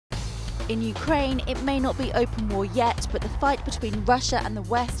In Ukraine, it may not be open war yet, but the fight between Russia and the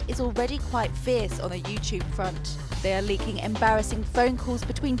West is already quite fierce on the YouTube front. They are leaking embarrassing phone calls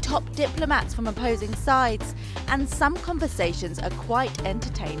between top diplomats from opposing sides, and some conversations are quite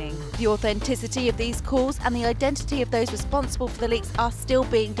entertaining. The authenticity of these calls and the identity of those responsible for the leaks are still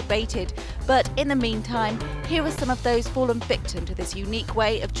being debated, but in the meantime, here are some of those fallen victim to this unique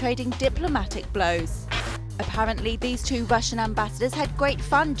way of trading diplomatic blows. Apparently, these two Russian ambassadors had great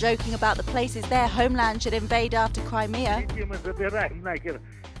fun joking about the places their homeland should invade after Crimea.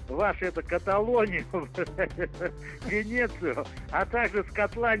 Вашу это Каталонию, Венецию, а также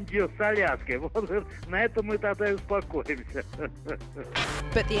Скотландию с Аляской. Вот на этом мы тогда и успокоимся.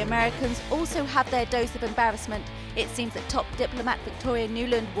 But the Americans also have their dose of embarrassment. It seems that top diplomat Victoria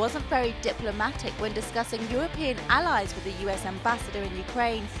Nuland wasn't very diplomatic when discussing European allies with the US ambassador in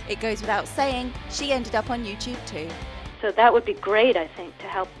Ukraine. It goes without saying, she ended up on YouTube too. So that would be great, I think, to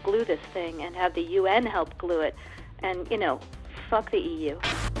help glue this thing and have the UN help glue it. And, fuck the EU.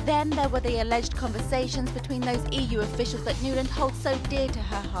 Then there were the alleged conversations between those EU officials that Nuland holds so dear to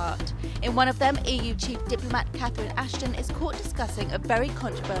her heart. In one of them, EU Chief Diplomat Catherine Ashton is caught discussing a very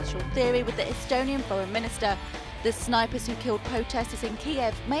controversial theory with the Estonian Foreign Minister. The snipers who killed protesters in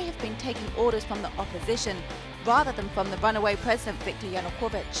Kiev may have been taking orders from the opposition, rather than from the runaway President Viktor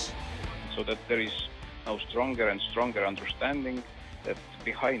Yanukovych. So that there is now stronger and stronger understanding that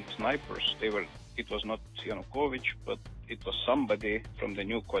behind snipers, it was not Yanukovych, but it was somebody from the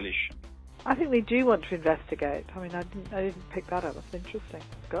new coalition. I think they do want to investigate. I mean, I didn't pick that up. That's interesting.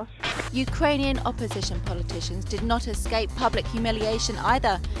 Gosh. Ukrainian opposition politicians did not escape public humiliation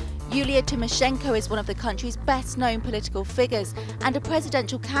either. Yulia Tymoshenko is one of the country's best-known political figures and a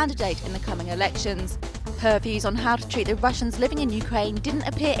presidential candidate in the coming elections. Her views on how to treat the Russians living in Ukraine didn't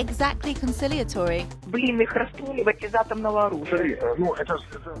appear exactly conciliatory.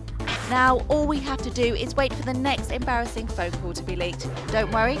 Now, all we have to do is wait for the next embarrassing phone call to be leaked.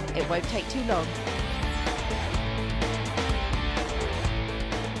 Don't worry, it won't take too long.